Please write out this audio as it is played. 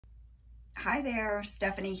Hi there,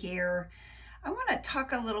 Stephanie here. I want to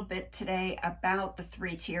talk a little bit today about the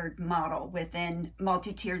three-tiered model within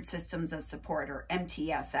multi-tiered systems of support, or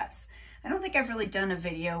MTSS. I don't think I've really done a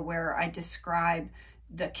video where I describe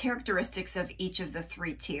the characteristics of each of the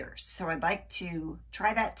three tiers. So I'd like to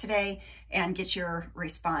try that today and get your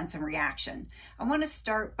response and reaction. I want to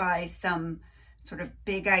start by some sort of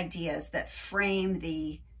big ideas that frame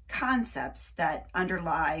the concepts that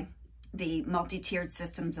underlie the multi-tiered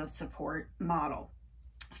systems of support model.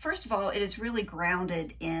 First of all, it is really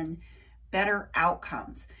grounded in better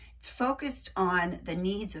outcomes. It's focused on the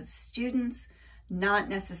needs of students, not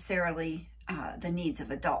necessarily the needs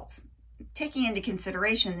of adults, taking into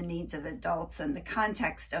consideration the needs of adults and the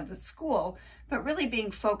context of the school, but really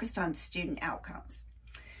being focused on student outcomes.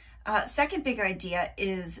 Second big idea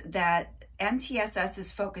is that MTSS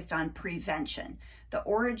is focused on prevention. The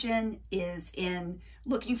origin is in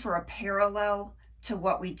looking for a parallel to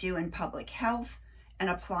what we do in public health and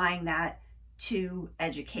applying that to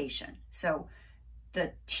education. So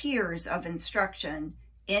the tiers of instruction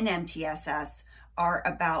in MTSS are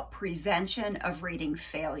about prevention of reading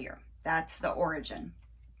failure. That's the origin.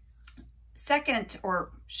 Second, or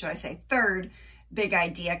should I say third, big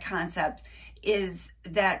idea concept is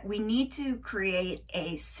that we need to create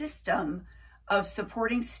a system of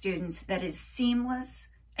supporting students that is seamless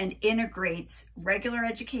and integrates regular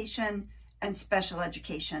education and special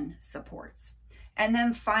education supports. And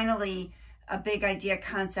then finally, a big idea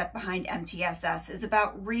concept behind MTSS is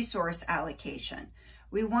about resource allocation.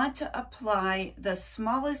 We want to apply the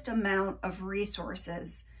smallest amount of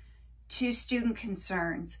resources to student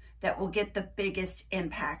concerns that will get the biggest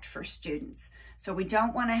impact for students. So we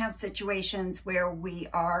don't want to have situations where we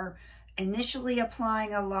are initially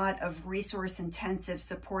applying a lot of resource-intensive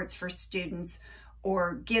supports for students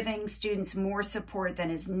or giving students more support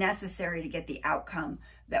than is necessary to get the outcome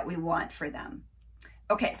that we want for them.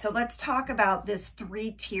 Okay, so let's talk about this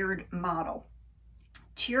three-tiered model.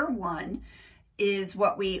 Tier 1 is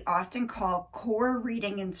what we often call core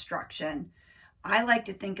reading instruction. I like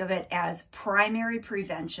to think of it as primary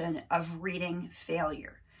prevention of reading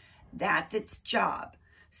failure. That's its job.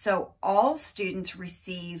 So all students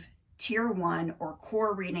receive Tier 1 or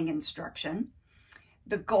core reading instruction.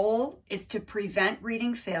 The goal is to prevent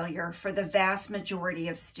reading failure for the vast majority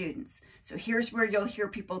of students. So here's where you'll hear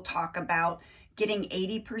people talk about getting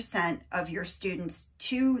 80% of your students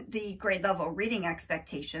to the grade level reading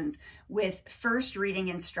expectations with first reading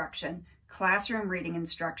instruction, classroom reading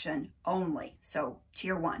instruction only, so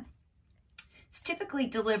Tier 1. It's typically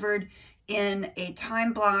delivered in a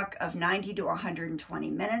time block of 90 to 120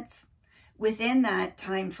 minutes. Within that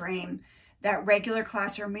time frame, that regular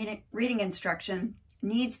classroom reading instruction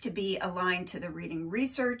needs to be aligned to the reading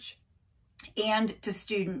research and to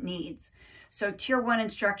student needs. So Tier 1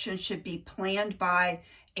 instruction should be planned by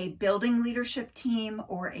a building leadership team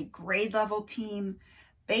or a grade level team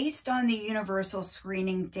based on the universal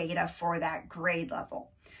screening data for that grade level.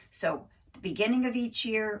 So the beginning of each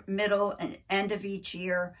year, middle and end of each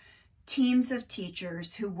year, teams of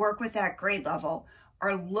teachers who work with that grade level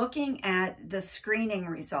are looking at the screening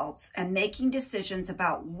results and making decisions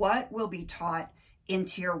about what will be taught in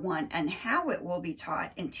Tier 1 and how it will be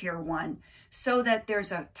taught in Tier 1 so that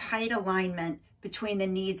there's a tight alignment between the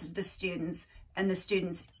needs of the students and the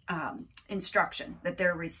students' instruction that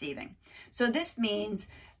they're receiving. So this means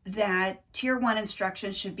that Tier 1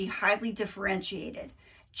 instruction should be highly differentiated.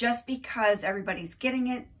 Just because everybody's getting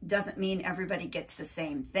it doesn't mean everybody gets the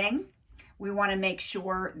same thing. We want to make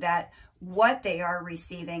sure that what they are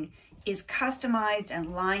receiving is customized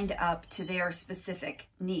and lined up to their specific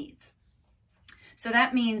needs. So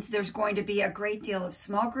that means there's going to be a great deal of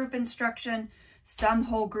small group instruction, some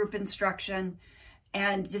whole group instruction,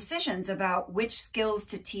 and decisions about which skills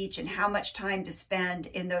to teach and how much time to spend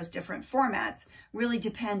in those different formats really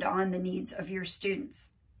depend on the needs of your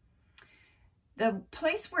students. The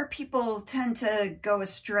place where people tend to go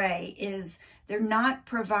astray is they're not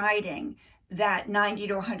providing that 90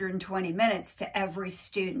 to 120 minutes to every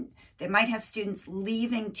student. They might have students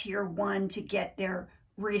leaving Tier 1 to get their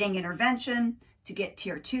reading intervention, to get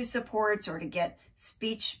Tier 2 supports, or to get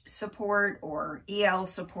speech support or EL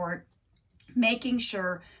support, making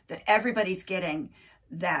sure that everybody's getting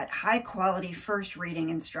that high quality first reading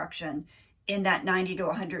instruction in that 90 to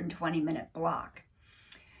 120 minute block.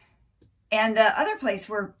 And the other place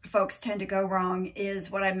where folks tend to go wrong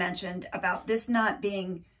is what I mentioned about this not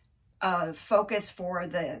being a focus for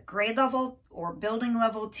the grade level or building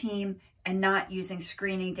level team and not using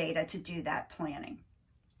screening data to do that planning.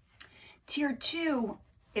 Tier 2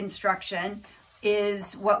 instruction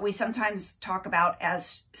is what we sometimes talk about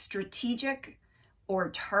as strategic or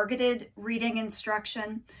targeted reading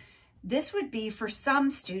instruction. This would be for some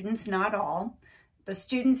students, not all, the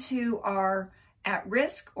students who are at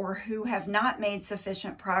risk or who have not made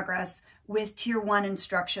sufficient progress with Tier 1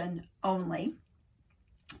 instruction only.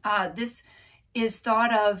 This is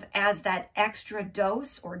thought of as that extra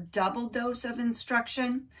dose or double dose of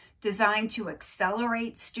instruction designed to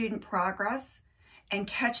accelerate student progress and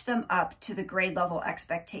catch them up to the grade level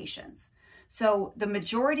expectations. So the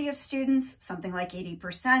majority of students, something like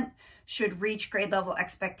 80%, should reach grade level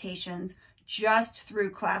expectations just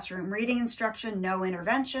through classroom reading instruction, no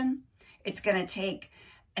intervention. It's going to take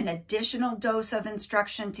an additional dose of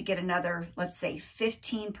instruction to get another, let's say,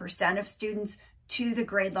 15% of students to the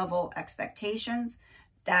grade level expectations.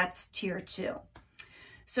 That's Tier 2.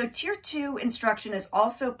 So Tier 2 instruction is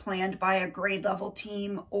also planned by a grade level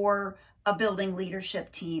team or a building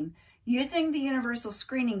leadership team using the universal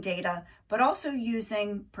screening data, but also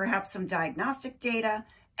using perhaps some diagnostic data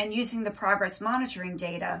and using the progress monitoring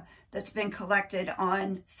data that's been collected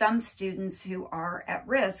on some students who are at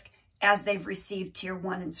risk as they've received Tier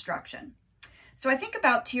 1 instruction. So I think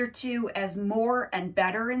about Tier 2 as more and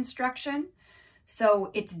better instruction. So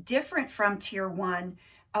it's different from Tier 1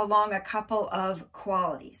 along a couple of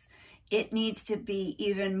qualities. It needs to be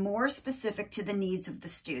even more specific to the needs of the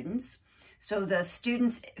students. So the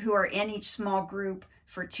students who are in each small group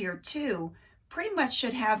for Tier 2 pretty much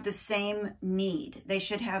should have the same need. They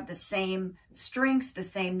should have the same strengths, the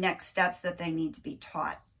same next steps that they need to be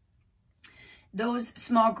taught. Those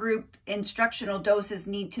small group instructional doses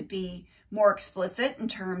need to be more explicit in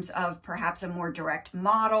terms of perhaps a more direct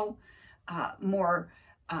model, more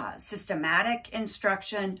systematic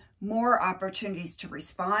instruction, more opportunities to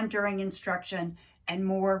respond during instruction, and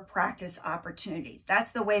more practice opportunities.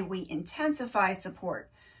 That's the way we intensify support.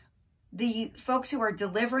 The folks who are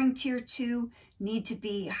delivering Tier 2 need to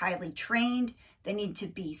be highly trained. They need to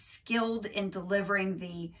be skilled in delivering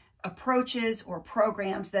the approaches or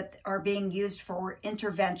programs that are being used for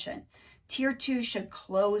intervention. Tier 2 should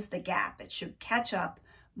close the gap. It should catch up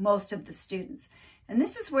most of the students. And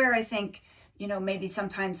this is where I think, maybe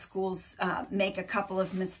sometimes schools make a couple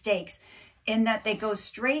of mistakes in that they go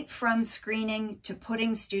straight from screening to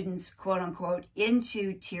putting students, quote unquote,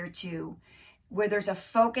 into Tier 2, where there's a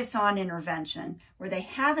focus on intervention, where they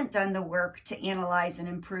haven't done the work to analyze and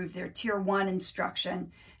improve their Tier 1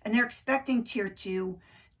 instruction, and they're expecting Tier 2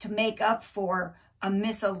 to make up for a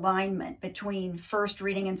misalignment between first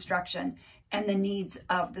reading instruction and the needs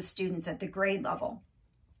of the students at the grade level.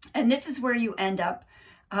 And this is where you end up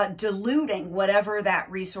diluting whatever that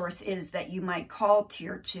resource is that you might call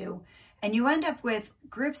Tier 2, and you end up with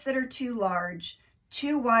groups that are too large,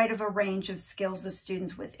 too wide of a range of skills of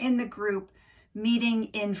students within the group, meeting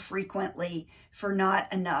infrequently for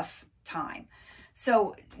not enough time.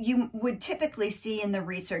 So you would typically see in the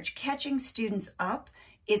research, catching students up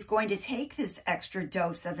is going to take this extra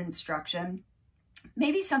dose of instruction,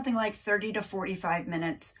 maybe something like 30 to 45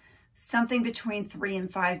 minutes, something between 3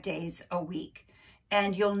 and 5 days a week.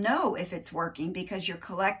 And you'll know if it's working because you're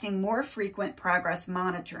collecting more frequent progress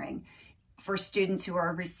monitoring for students who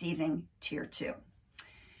are receiving Tier 2.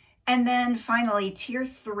 And then finally, Tier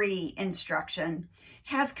 3 instruction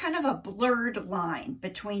has kind of a blurred line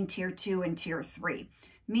between Tier 2 and Tier 3,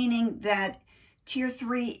 meaning that Tier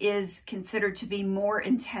 3 is considered to be more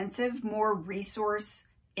intensive, more resource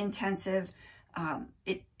intensive.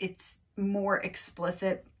 It's more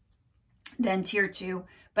explicit than Tier 2,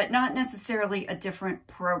 but not necessarily a different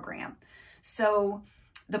program. So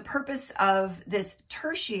the purpose of this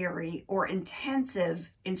tertiary or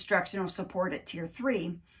intensive instructional support at Tier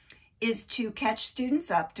 3 is to catch students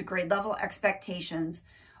up to grade level expectations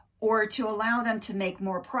or to allow them to make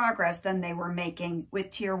more progress than they were making with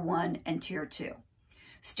Tier 1 and Tier 2.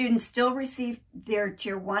 Students still receive their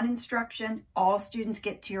Tier 1 instruction. All students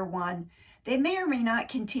get Tier 1. They may or may not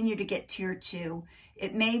continue to get Tier 2.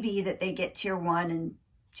 It may be that they get Tier 1 and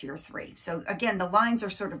Tier 3. So again, the lines are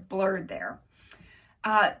sort of blurred there.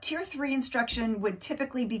 Tier 3 instruction would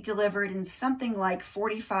typically be delivered in something like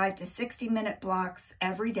 45 to 60-minute blocks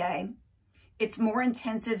every day. It's more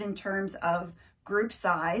intensive in terms of group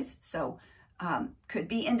size. So could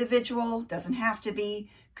be individual, doesn't have to be,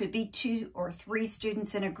 could be 2 or 3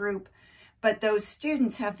 students in a group, but those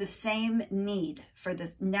students have the same need for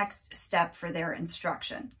the next step for their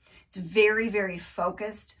instruction. It's very, very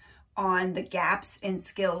focused on the gaps in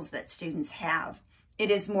skills that students have. It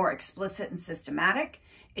is more explicit and systematic.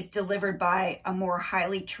 It's delivered by a more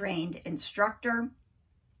highly trained instructor,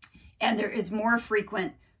 and there is more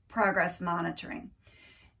frequent progress monitoring.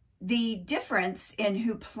 The difference in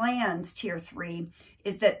who plans Tier 3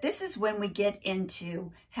 is that this is when we get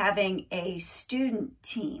into having a student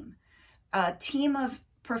team, a team of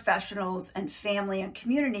professionals and family and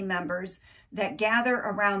community members that gather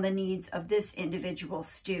around the needs of this individual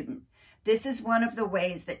student. This is one of the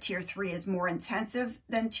ways that Tier 3 is more intensive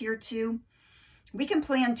than Tier 2. We can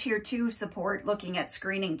plan Tier 2 support looking at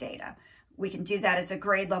screening data. We can do that as a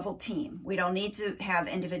grade level team. We don't need to have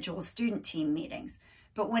individual student team meetings.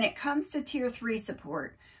 But when it comes to Tier 3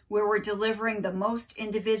 support, where we're delivering the most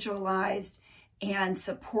individualized and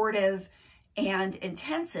supportive and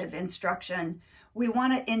intensive instruction, we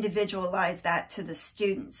want to individualize that to the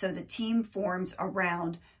student so the team forms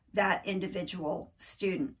around that individual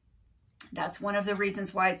student. That's one of the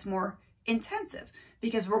reasons why it's more intensive,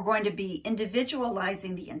 because we're going to be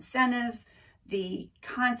individualizing the incentives, the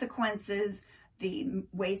consequences, the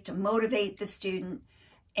ways to motivate the student,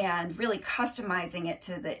 and really customizing it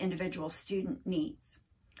to the individual student needs.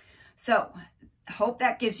 So I hope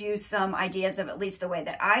that gives you some ideas of at least the way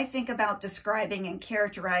that I think about describing and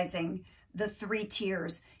characterizing the 3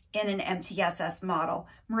 tiers in an MTSS model.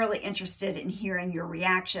 I'm really interested in hearing your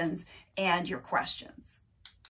reactions and your questions.